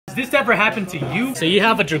Has this ever happened to you? So you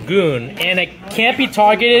have a Dragoon, and it can't be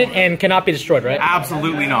targeted and cannot be destroyed, right?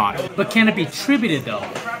 Absolutely not. But can it be tributed though?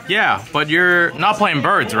 Yeah, but you're not playing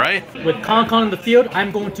birds, right? With Con in the field,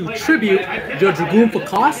 I'm going to tribute your Dragoon for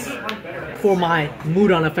cost for my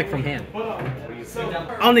mood on effect from hand.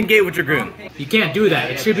 I'll negate with Dragoon. You can't do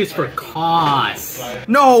that. It tributes for cost.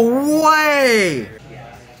 No way!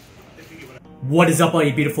 What is up, all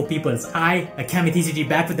you beautiful people? It's I, AkemiTCG,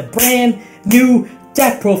 back with a brand new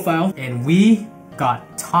deck profile. And we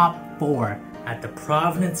got top 4 at the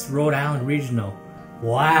Providence, Rhode Island Regional.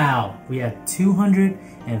 Wow, we had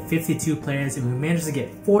 252 players and we managed to get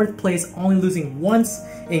 4th place, only losing once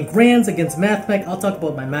in Grands against MathMech. I'll talk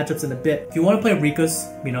about my matchups in a bit. If you want to play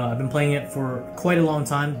Rikkas, you know, I've been playing it for quite a long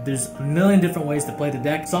time. There's a million different ways to play the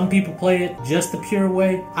deck. Some people play it just the pure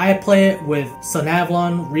way. I play it with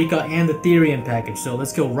Sunavalon, Rikka, and the Therian package. So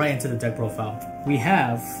let's go right into the deck profile. We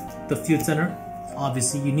have the Field Center.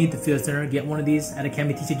 Obviously, you need the Field Center. Get one of these at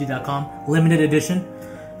AkemiTCG.com. Limited edition.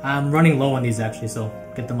 I'm running low on these actually, so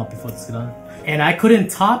get them up before this is done. And I couldn't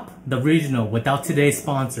top the regional without today's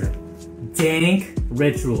sponsor, Dank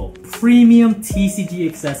Ritual Premium TCG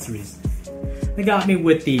Accessories. They got me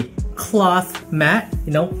with the cloth mat.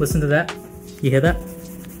 You know, listen to that. You hear that?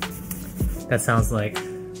 That sounds like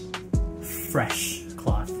fresh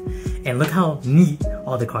cloth. And look how neat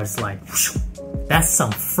all the cards slide. That's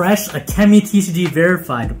some fresh AkemiTCG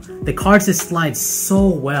verified. The cards just slide so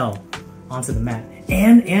well onto the mat.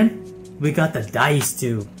 And we got the dice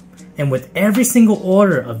too. And with every single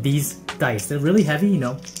order of these dice, they're really heavy, you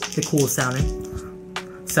know, they're cool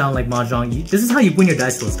sounding. Sound like Mahjong. This is how you win your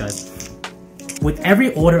dice rolls, guys. With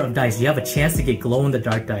every order of dice, you have a chance to get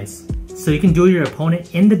glow-in-the-dark dice. So you can duel your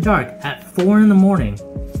opponent in the dark at 4 in the morning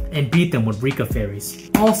and beat them with Rikka fairies.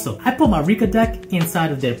 Also, I put my Rikka deck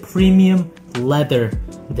inside of their premium leather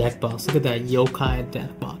deck box. Look at that yokai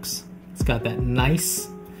deck box. It's got that nice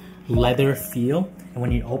leather feel. And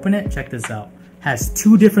when you open it, check this out. Has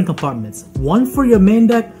 2 different compartments. One for your main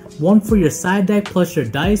deck, one for your side deck, plus your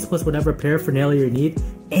dice, plus whatever paraphernalia you need.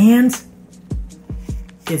 And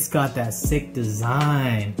it's got that sick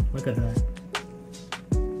design. Look at that.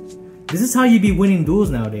 This is how you be winning duels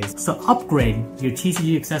nowadays. So upgrade your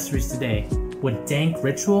TCG accessories today with Dank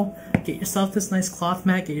Ritual. Get yourself this nice cloth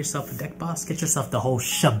mat, get yourself a deck box, get yourself the whole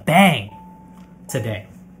shebang today.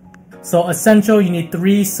 So essential, you need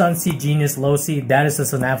 3 Sunseed Genius Loci. That is the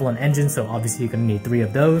Sunavalon engine, so obviously you're gonna need 3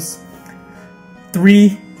 of those.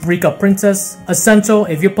 3 Rikka Princess. Essential,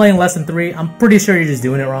 if you're playing less than 3, I'm pretty sure you're just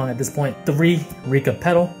doing it wrong at this point. 3 Rikka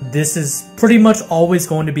Petal. This is pretty much always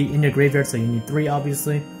going to be in your graveyard, so you need 3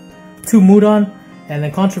 obviously. 2 Mudon. And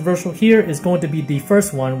then controversial here is going to be the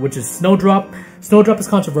first one, which is Snowdrop. Snowdrop is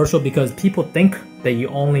controversial because people think that you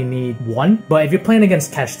only need 1. But if you're playing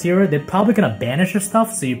against Kashtira, they're probably going to banish your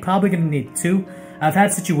stuff, so you're probably going to need 2. I've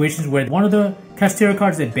had situations where one of the Kashtira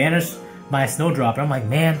cards, they banished my Snowdrop, and I'm like,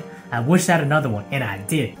 man, I wish I had another one, and I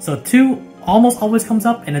did. So 2 almost always comes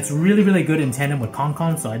up, and it's really, really good in tandem with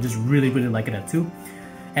Con, so I just really, really like it at 2.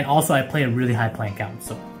 And also, I play a really high playing count,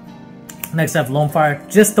 so. Next, I have Lone Fire,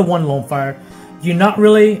 just the one Lone Fire. You're not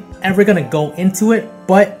really ever gonna go into it,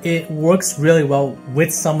 but it works really well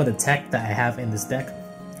with some of the tech that I have in this deck.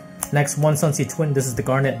 Next, 1 Sunseed Twin. This is the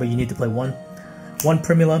Garnet, but you need to play 1. 1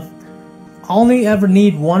 Primula. I only ever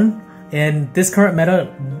need 1. In this current meta,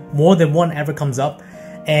 more than 1 ever comes up.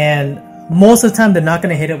 And most of the time, they're not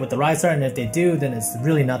gonna hit it with the Rise Art, and if they do, then it's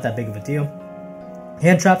really not that big of a deal.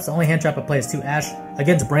 Hand traps. The only hand trap I play is 2 Ash.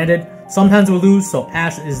 Against Branded. Sometimes we'll lose, so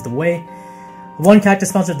Ash is the way. 1 Cactus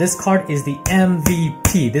Sponsor. This card is the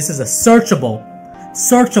MVP. This is a searchable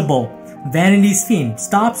Vanity's Fiend.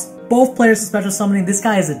 Stops both players from special summoning. This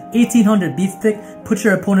guy is an 1800 beat stick. Put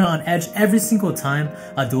your opponent on edge every single time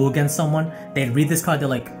a duel against someone. They read this card, they're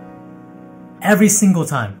like, every single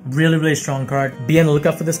time. Really, really strong card. Be on the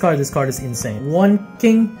lookout for this card. This card is insane. 1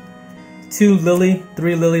 King, 2 Lily.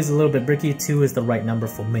 3 Lily is a little bit bricky. 2 is the right number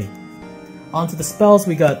for me. On to the spells.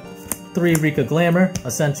 We got 3 Rikka Glamour,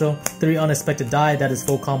 essential. 3 Unexpected Die, that is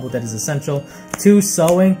full combo, that is essential. 2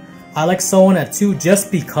 Sowing. I like Sowing at 2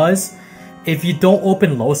 just because if you don't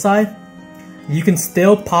open Loci, you can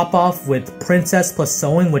still pop off with Princess plus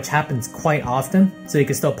Sowing, which happens quite often. So you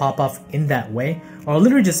can still pop off in that way. Or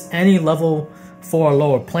literally just any level 4 or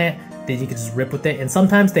lower plant that you can just rip with it. And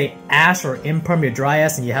sometimes they Ash or Imperm your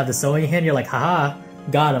Dryas and you have the Sowing hand, you're like, haha,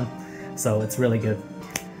 got him. So it's really good.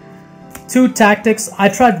 2 Tactics. I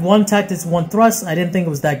tried 1 Tactics, 1 Thrust. I didn't think it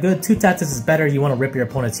was that good. 2 Tactics is better. You want to rip your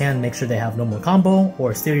opponent's hand, make sure they have no more combo,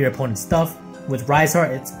 or steal your opponent's stuff. With Rise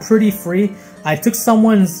Heart, it's pretty free. I took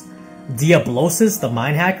someone's Diablosis, the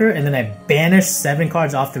Mind Hacker, and then I banished 7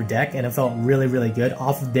 cards off their deck, and it felt really, really good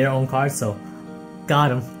off of their own cards, so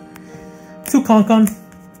got him. 2 Concon.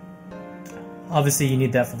 Obviously, you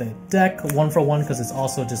need that for the deck. 1 for 1 because it's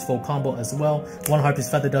also just full combo as well. 1 Harpy's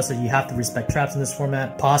Feather Duster. You have to respect traps in this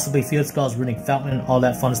format. Possibly Field Spells, Runic Fountain, all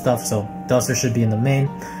that fun stuff. So Duster should be in the main.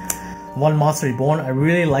 1 Monster Reborn. I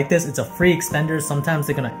really like this. It's a free extender. Sometimes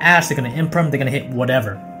they're gonna Ash, they're gonna Imperm, they're gonna hit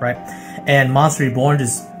whatever, right? And Monster Reborn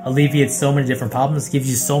just alleviates so many different problems, gives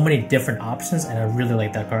you so many different options, and I really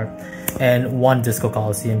like that card. And 1 Disco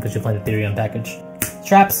Coliseum because you're playing the Therion package.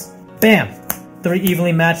 Traps. Bam! 3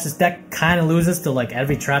 evenly matched. This deck kind of loses to like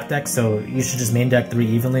every trap deck, so you should just main deck 3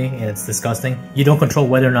 evenly, and it's disgusting. You don't control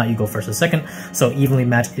whether or not you go first or second, so evenly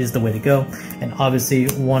matched is the way to go. And obviously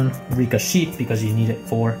 1 Rikka Sheet because you need it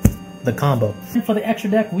for the combo. And for the extra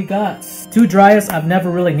deck, we got 2 Dryas. I've never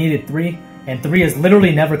really needed 3, and 3 has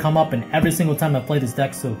literally never come up in every single time I've played this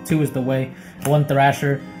deck, so 2 is the way. 1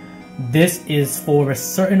 Thrasher. This is for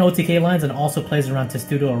certain OTK lines and also plays around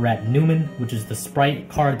Testudo or Rat Newman, which is the Sprite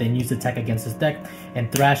card they use to attack against this deck. And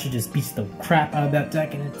Thrasher just beats the crap out of that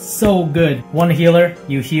deck, and it's so good. 1 Healer,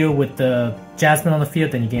 you heal with the Jasmine on the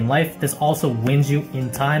field, then you gain life. This also wins you in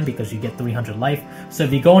time because you get 300 life. So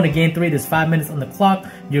if you go into game 3, there's 5 minutes on the clock.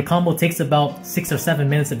 Your combo takes about 6 or 7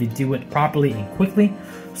 minutes if you do it properly and quickly.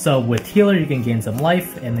 So with Healer, you can gain some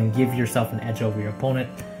life and then give yourself an edge over your opponent.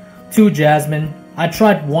 2 Jasmine. I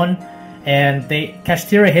tried 1, and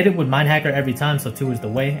Kashtira hit it with Mind Hacker every time, so 2 is the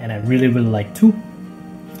way, and I really, really like 2.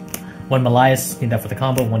 1 Melias, need that for the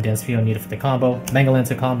combo. 1 Dance Field, need it for the combo.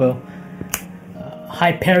 Mangalancer combo.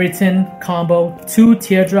 Hyperiton combo. 2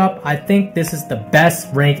 Teardrop. I think this is the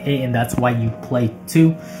best rank 8, and that's why you play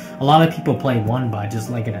 2. A lot of people play 1, but I just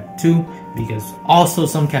like it at 2, because also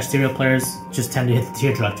some Kashtira players just tend to hit the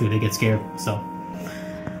Teardrop too. They get scared, so.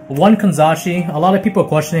 1 Kanzashi. A lot of people are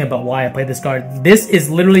questioning about why I play this card. This is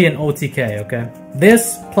literally an OTK, okay?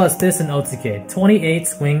 This plus this in OTK. 28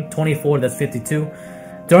 swing, 24, that's 52.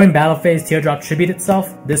 During battle phase, Teardrop tribute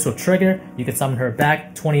itself. This will trigger. You can summon her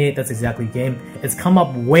back. 28, that's exactly game. It's come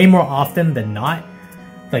up way more often than not.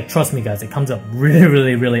 Like, trust me guys, it comes up really,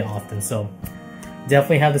 really, really often. So,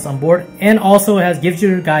 definitely have this on board. And also it gives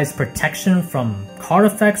you guys protection from card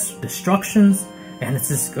effects, destructions, and it's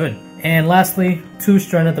just good. And lastly, 2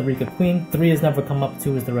 Stranded the Rikka Queen. 3 has never come up,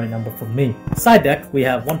 2 is the right number for me. Side deck, we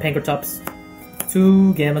have 1 Pankratops,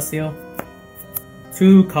 2 Gamma Seal,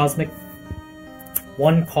 2 Cosmic,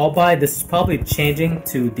 1 Call By. This is probably changing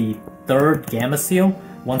to the 3rd Gamma Seal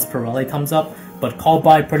once Pirelli comes up. But Call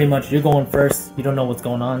By, pretty much, you're going first, you don't know what's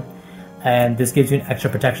going on. And this gives you an extra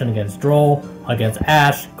protection against Droll, against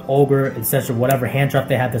Ash, Ogre, etc. Whatever hand trap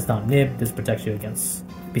they have that's not Nib, this protects you against,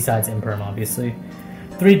 besides Imperm, obviously.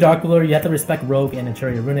 3 Dark Ruler, you have to respect Rogue and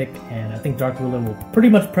Interior Runic, and I think Dark Ruler will pretty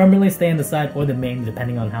much permanently stay on the side or the main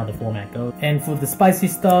depending on how the format goes. And for the spicy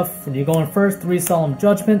stuff, when you're going first, 3 Solemn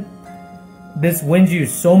Judgment. This wins you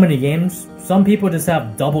so many games. Some people just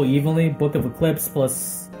have double evenly, Book of Eclipse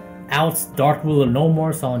plus outs, Dark Ruler no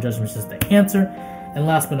more, Solemn Judgment is just the answer. And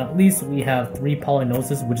last but not least, we have 3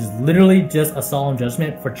 Polynosis, which is literally just a Solemn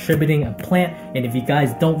Judgment for tributing a plant. And if you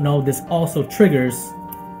guys don't know, this also triggers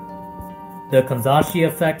the Kanzashi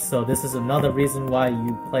effect, so this is another reason why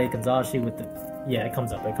you play Kanzashi with the... Yeah, it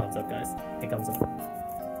comes up guys. It comes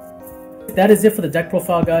up. That is it for the deck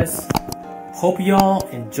profile, guys. Hope y'all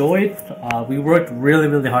enjoyed. We worked really,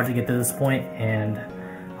 really hard to get to this point, and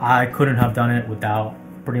I couldn't have done it without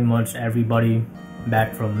pretty much everybody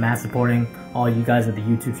back from mass supporting, all you guys at the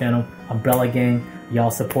YouTube channel, Umbrella Gang,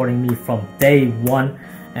 y'all supporting me from day 1,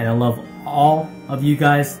 and I love all of you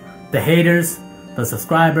guys, the haters, the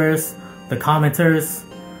subscribers, the commenters,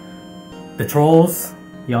 the trolls,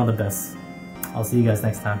 y'all the best. I'll see you guys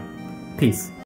next time. Peace.